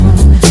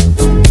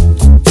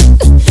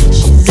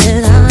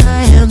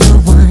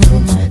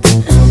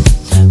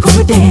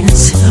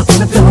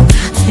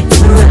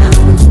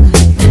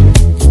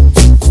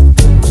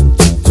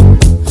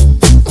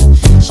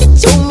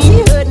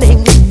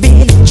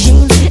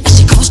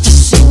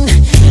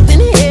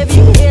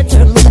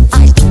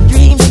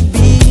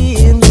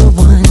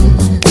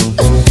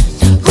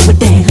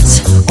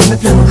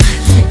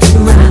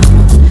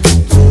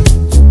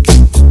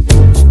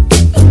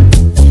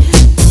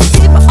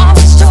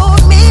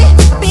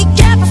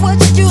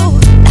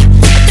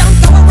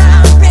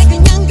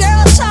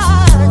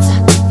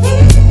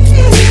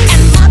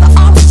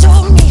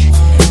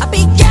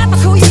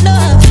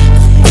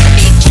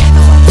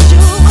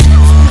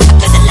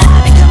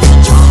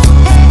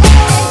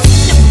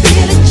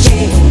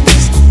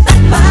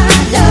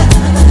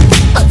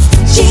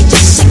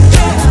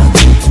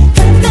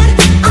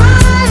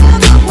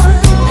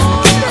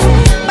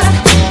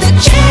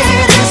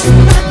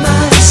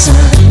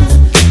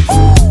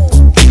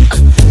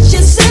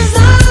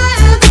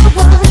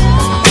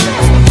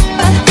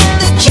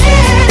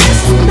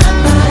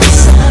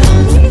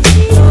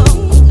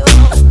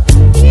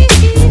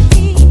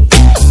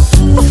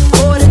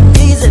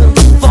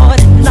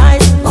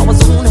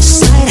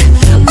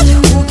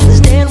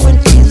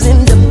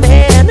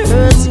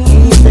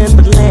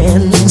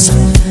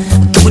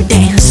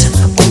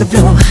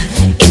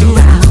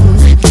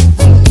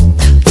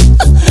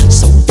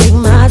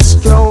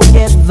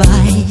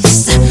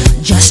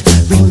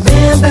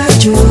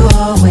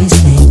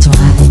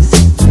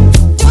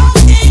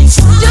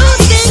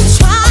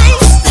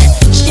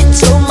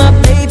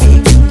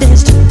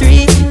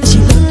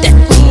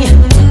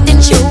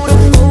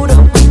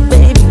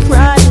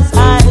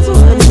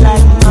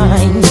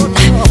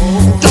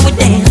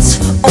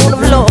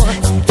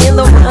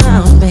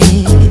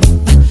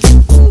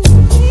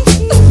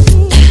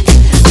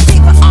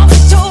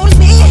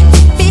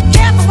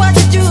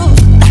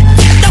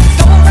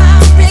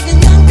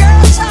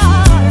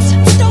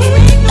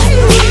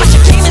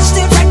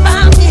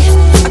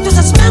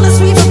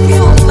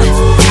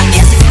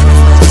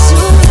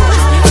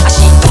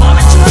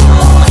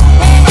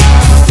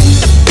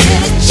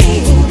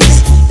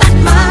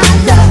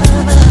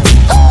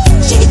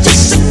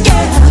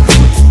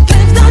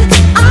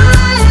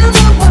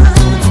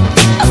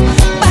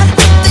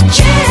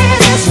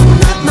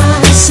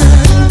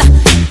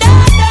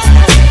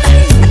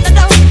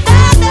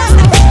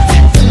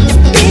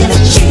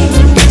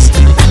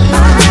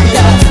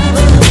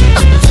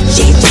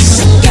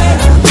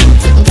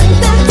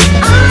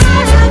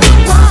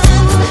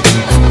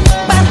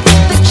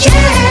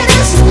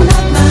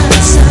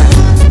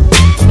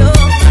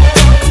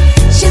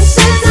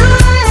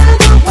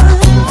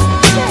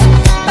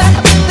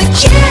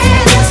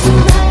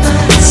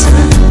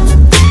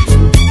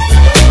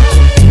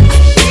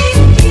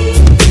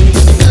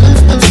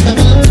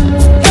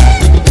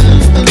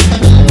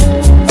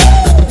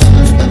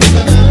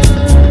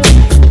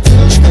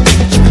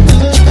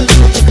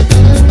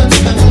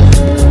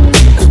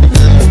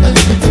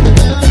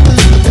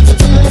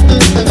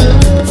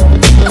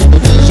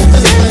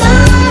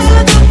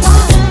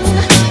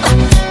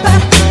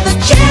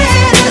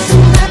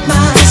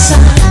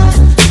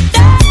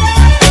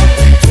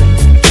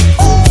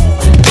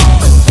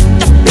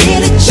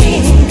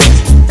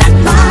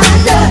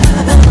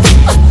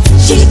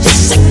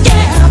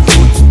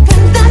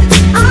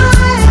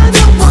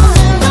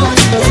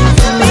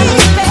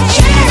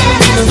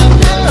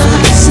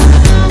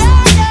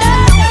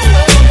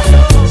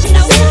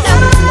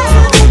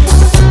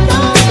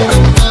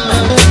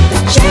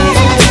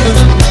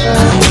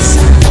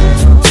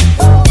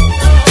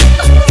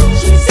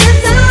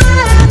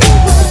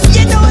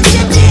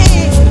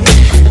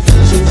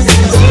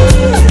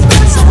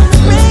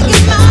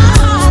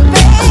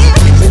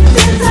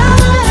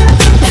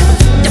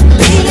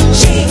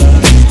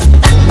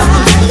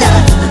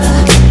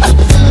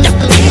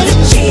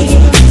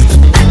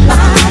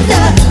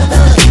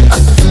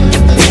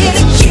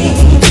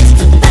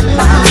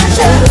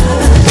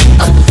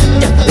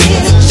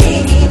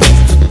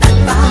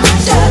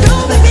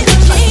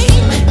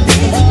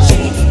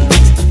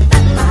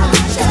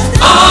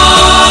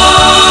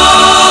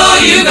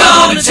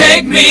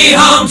me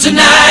home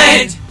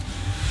tonight.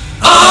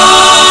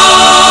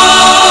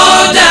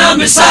 Oh, down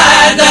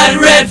beside that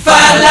red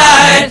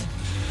firelight.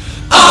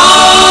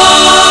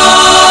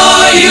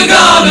 Oh, you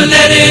gonna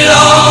let it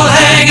all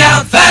hang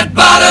out. Fat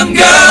bottom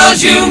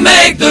girls, you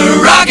make the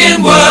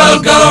rockin'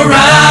 world go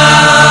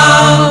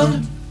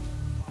round.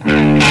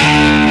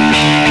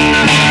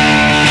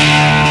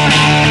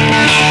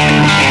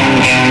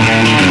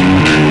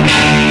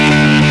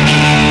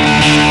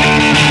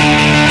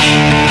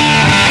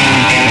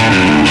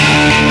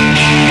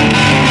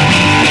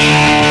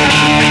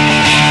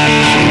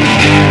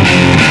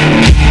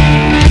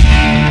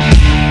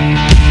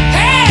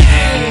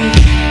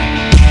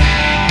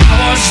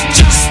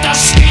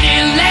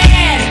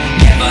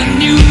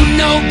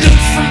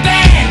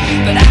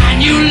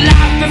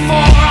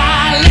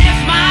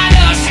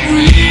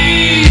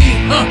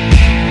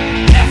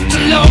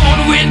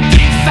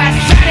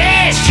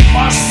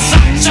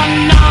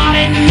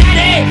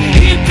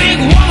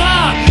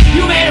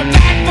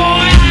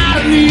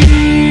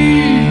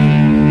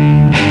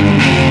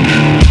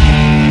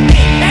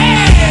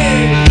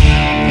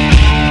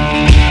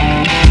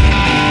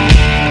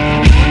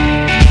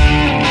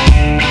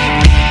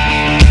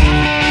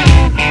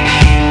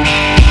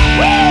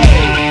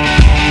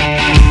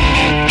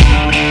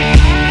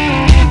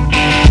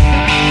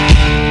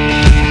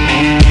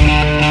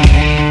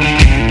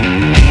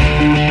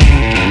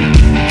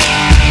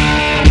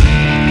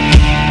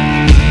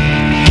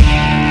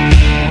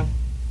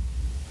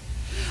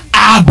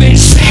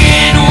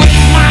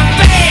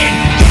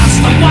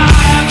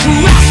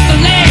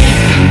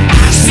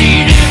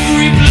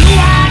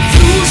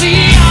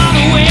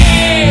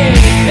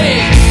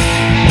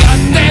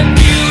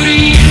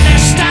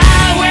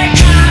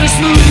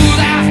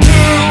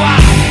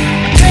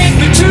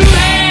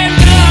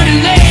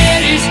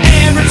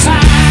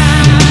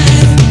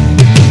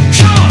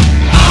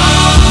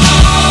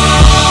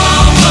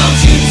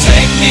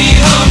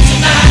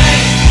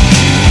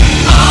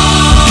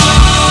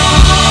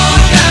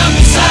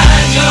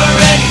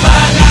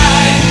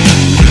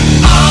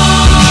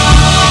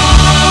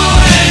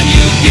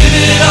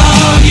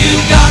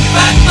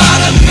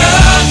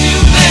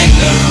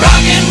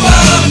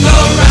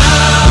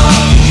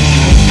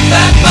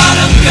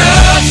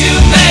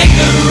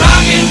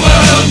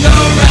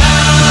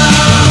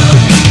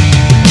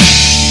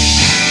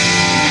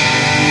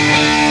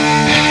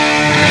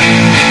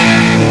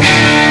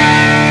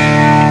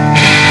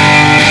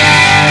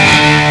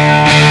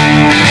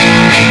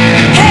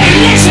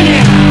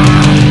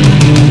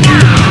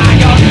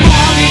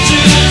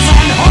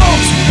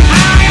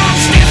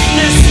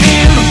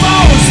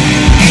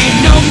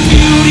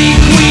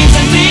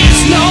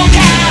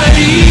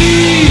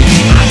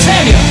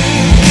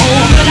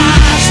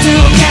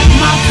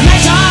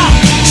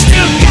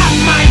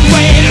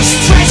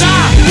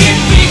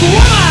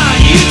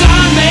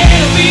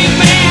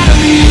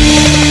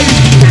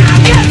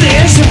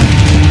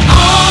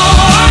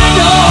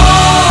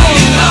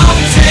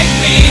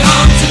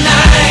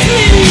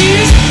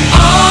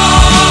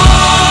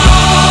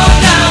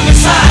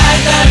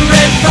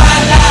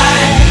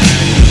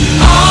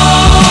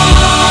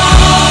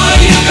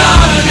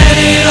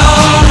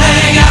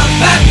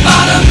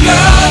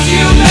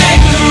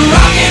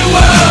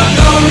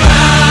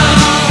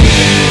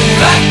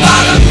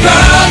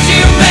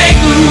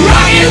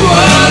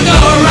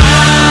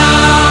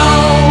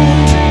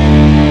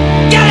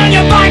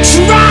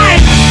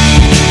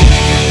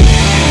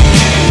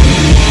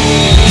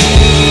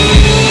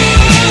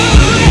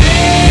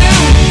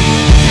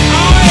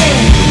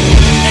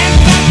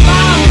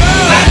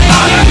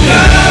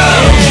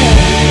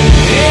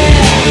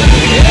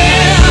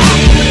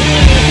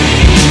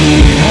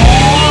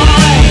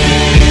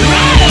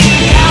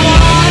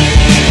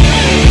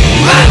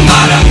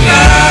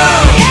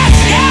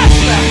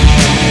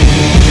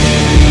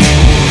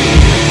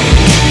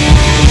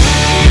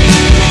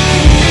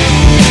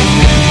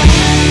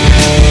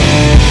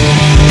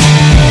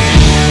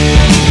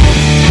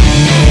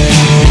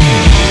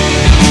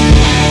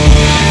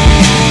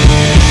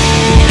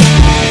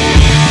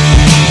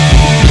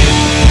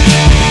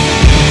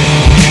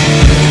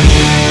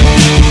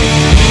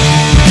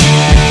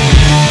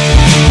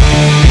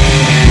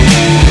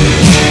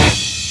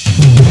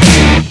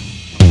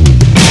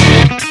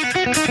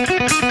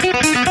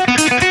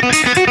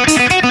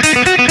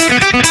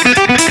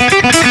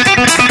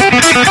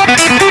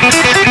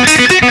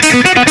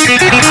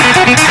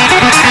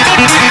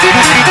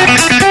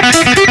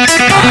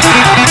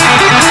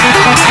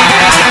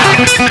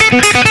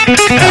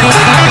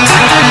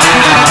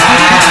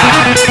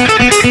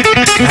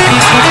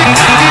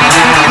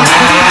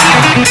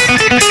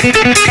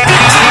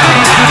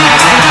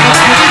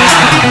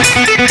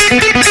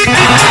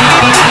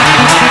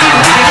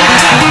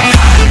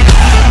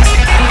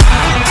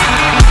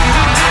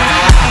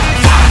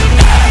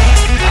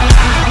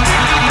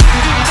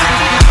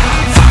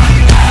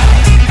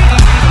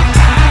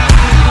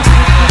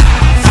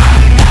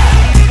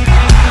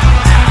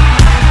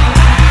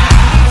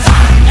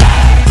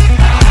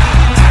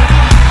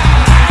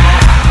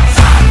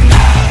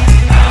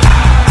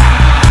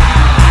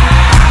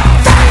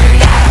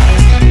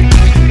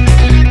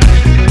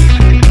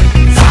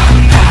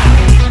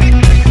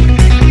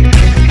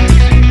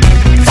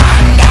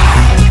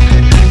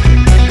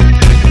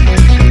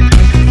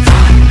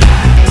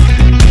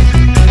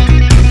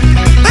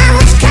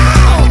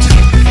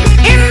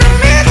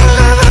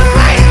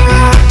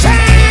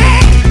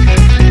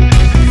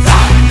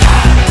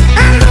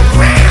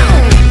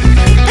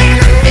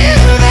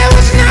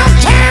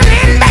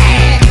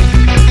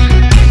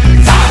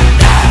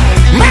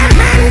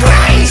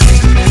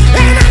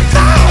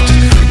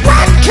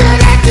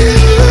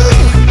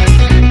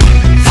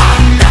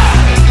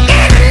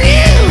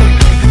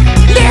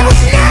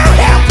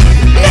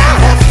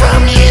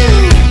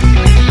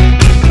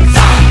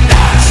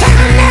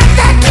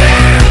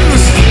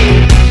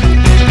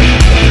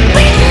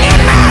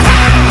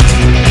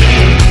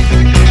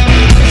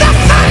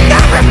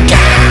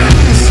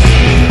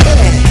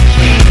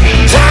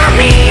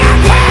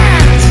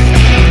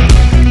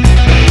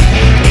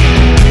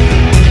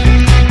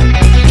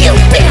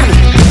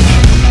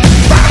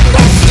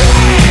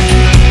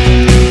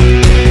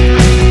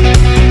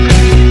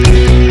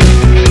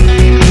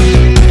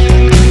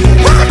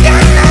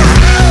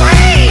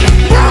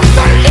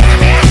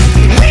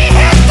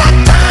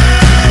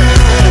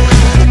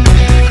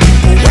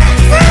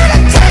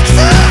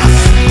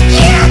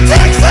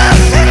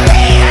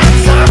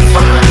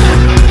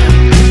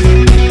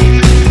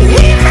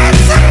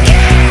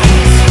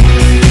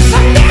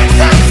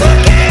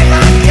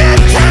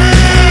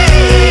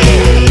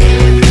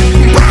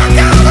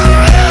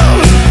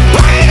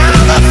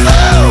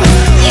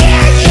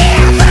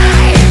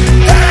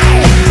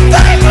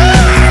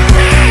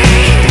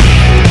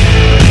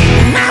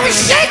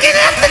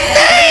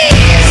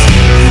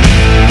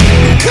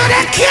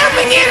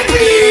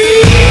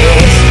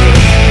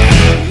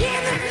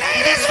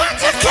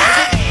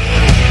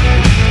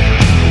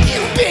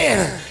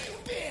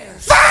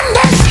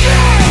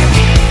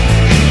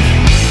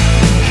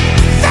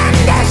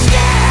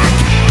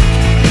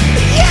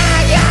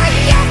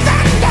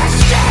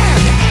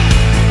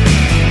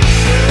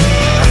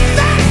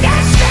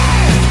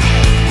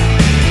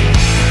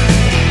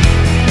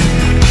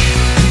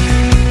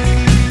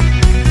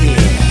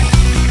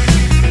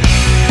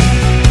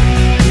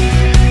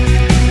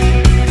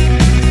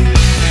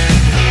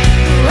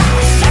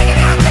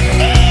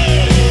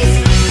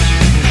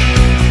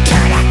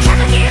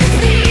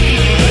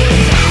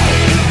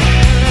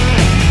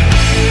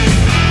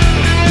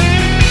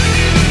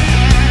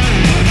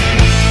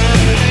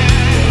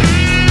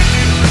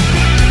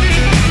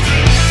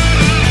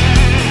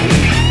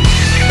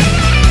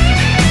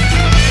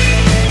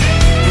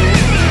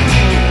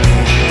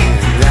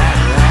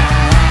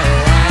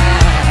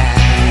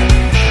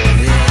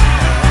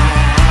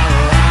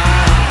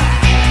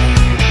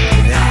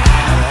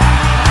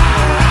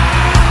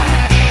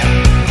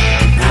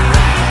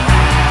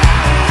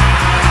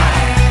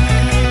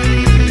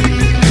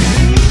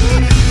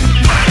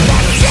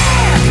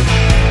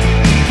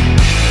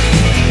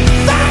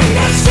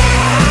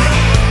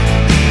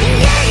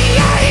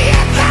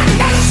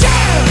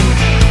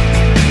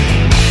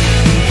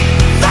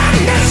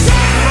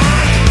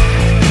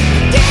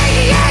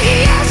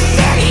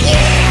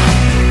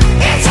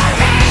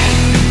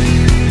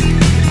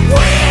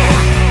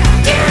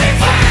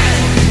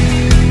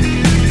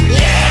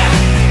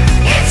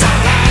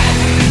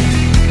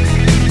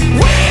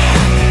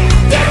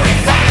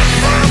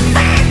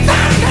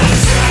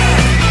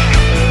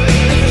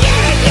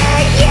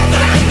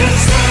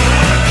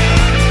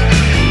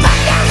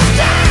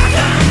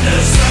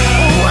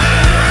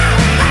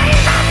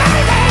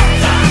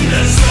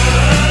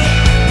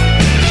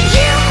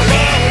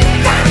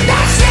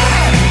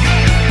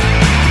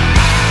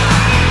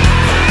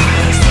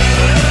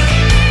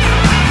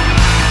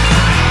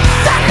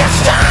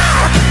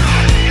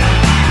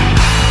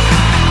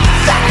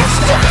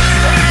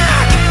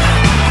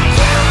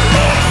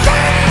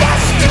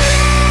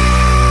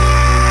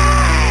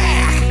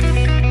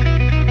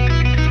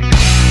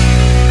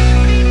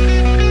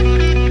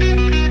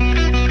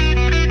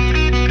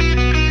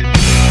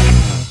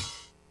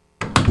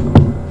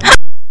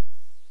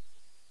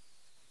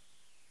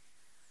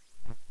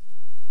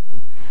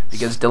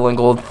 because Dylan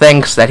Gold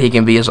thinks that he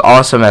can be as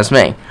awesome as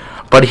me.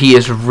 But he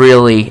is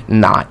really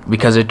not,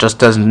 because it just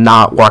does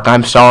not work.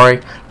 I'm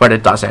sorry, but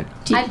it doesn't.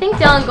 I think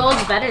Dylan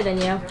Gold's better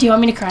than you. Do you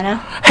want me to cry now?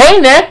 Hey,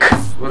 Nick!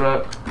 What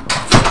up?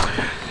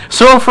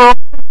 So for...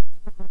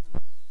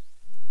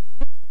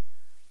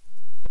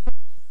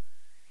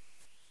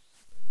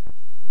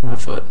 My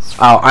foot.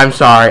 Oh, I'm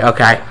sorry.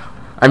 Okay.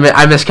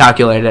 I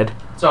miscalculated.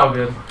 It's all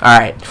good.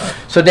 Alright.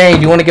 So, Danny,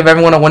 do you want to give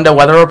everyone a window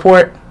weather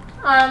report?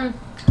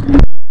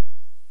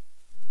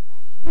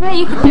 No,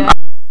 you can do it.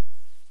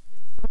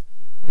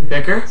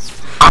 Bicker?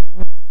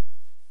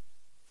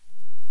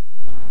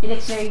 It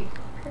looks very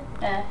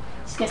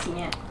disgusting,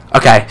 yeah.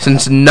 Okay,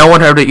 since no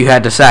one heard what you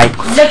had to say. It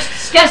looks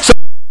disgusting.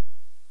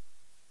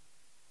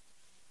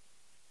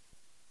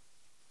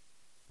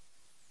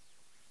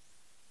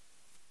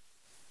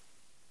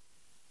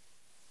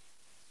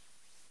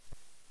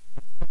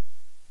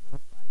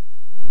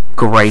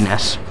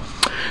 Grayness.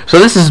 So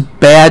this is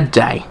bad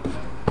day.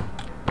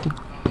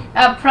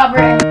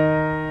 Proper.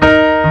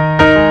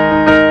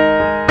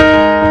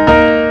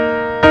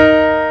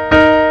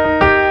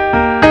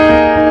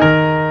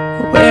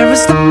 Where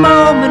is the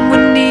moment we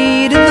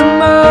needed the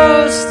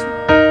most?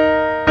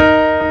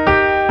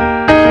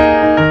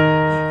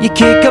 You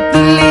kick up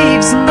the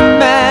leaves and the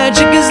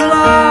magic is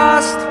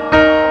lost.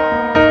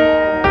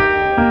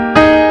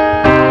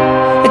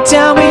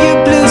 Tell me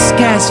your blue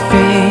skies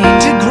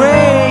fade to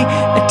gray.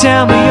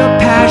 Tell me your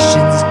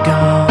passion's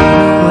gone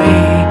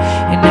away,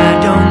 and I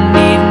don't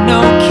need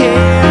no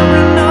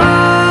carrying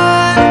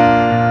on.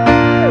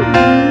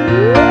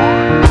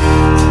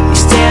 You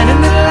stand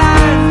in the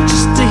line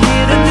just to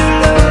hit a new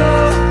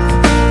low.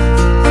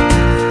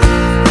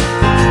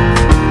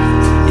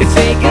 You're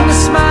faking a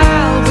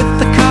smile with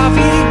the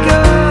coffee to go.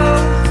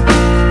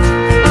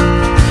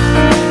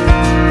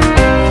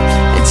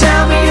 And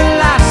tell me your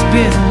life's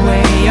been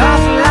way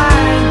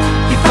offline.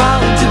 You fall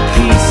into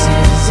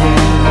pieces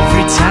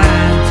every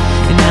time,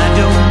 and I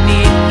don't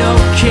need no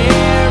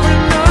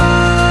carrying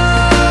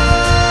on.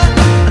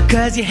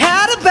 Cause you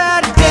had a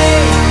bad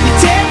day, you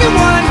take it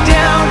one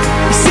down.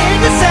 You sing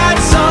a sad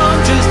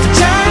song just to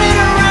turn it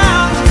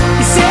around.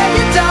 You say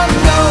you don't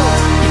know,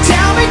 you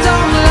tell me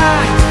don't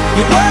lie.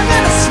 You're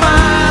working a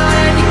smile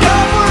and you go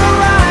for a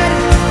ride.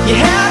 You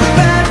had a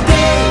bad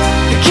day,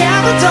 the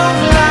camera don't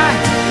lie.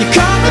 You're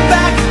coming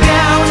back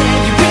down and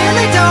you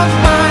really don't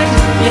mind.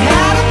 You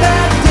had a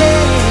bad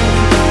day.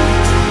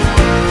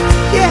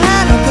 You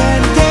had a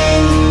bad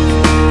day.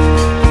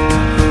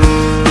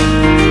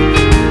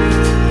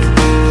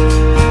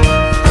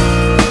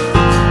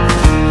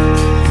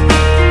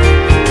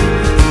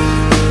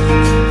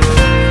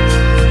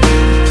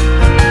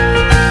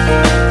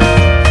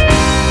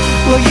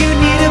 Well, you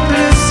need a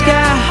blue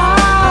sky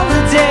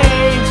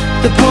holiday.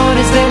 The point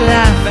is they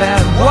laugh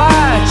at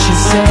what you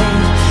say,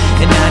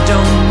 and I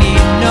don't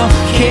need no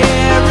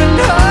carrying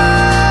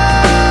on.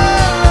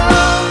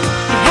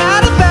 You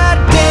had a bad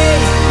day,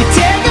 you're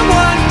taking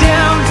one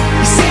down.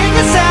 You sing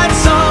a sad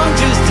song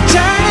just to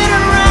turn it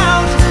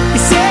around. You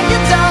say you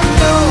don't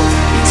know,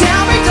 you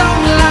tell me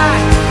don't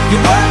lie.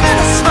 You're working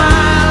a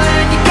smile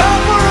and you go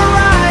for a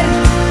ride.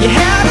 You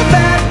had a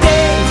bad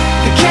day,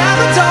 the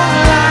camera don't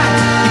lie.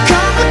 You're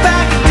coming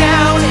back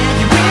down and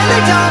you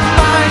really don't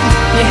mind.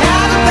 You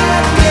had a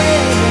bad day.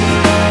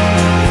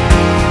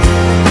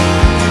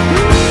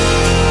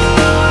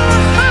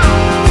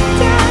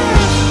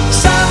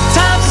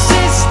 Sometimes the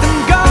system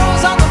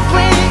goes on the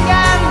blink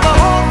and the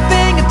whole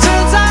thing it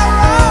turns out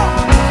wrong.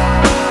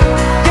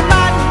 You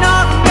might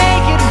not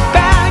make it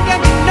back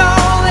and you know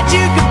that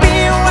you could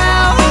be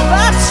well,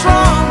 that's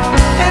wrong,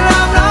 and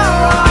I'm not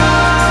wrong.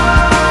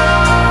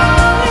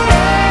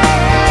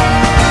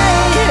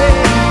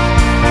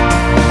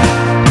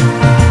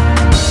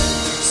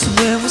 So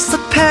where was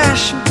the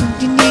passion when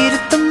you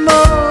needed the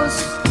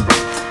most?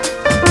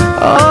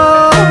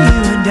 Oh, you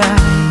and I,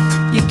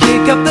 you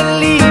kick up the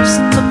leaves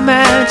and the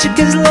magic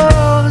is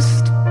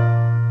lost.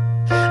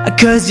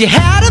 'Cause you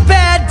had a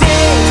bad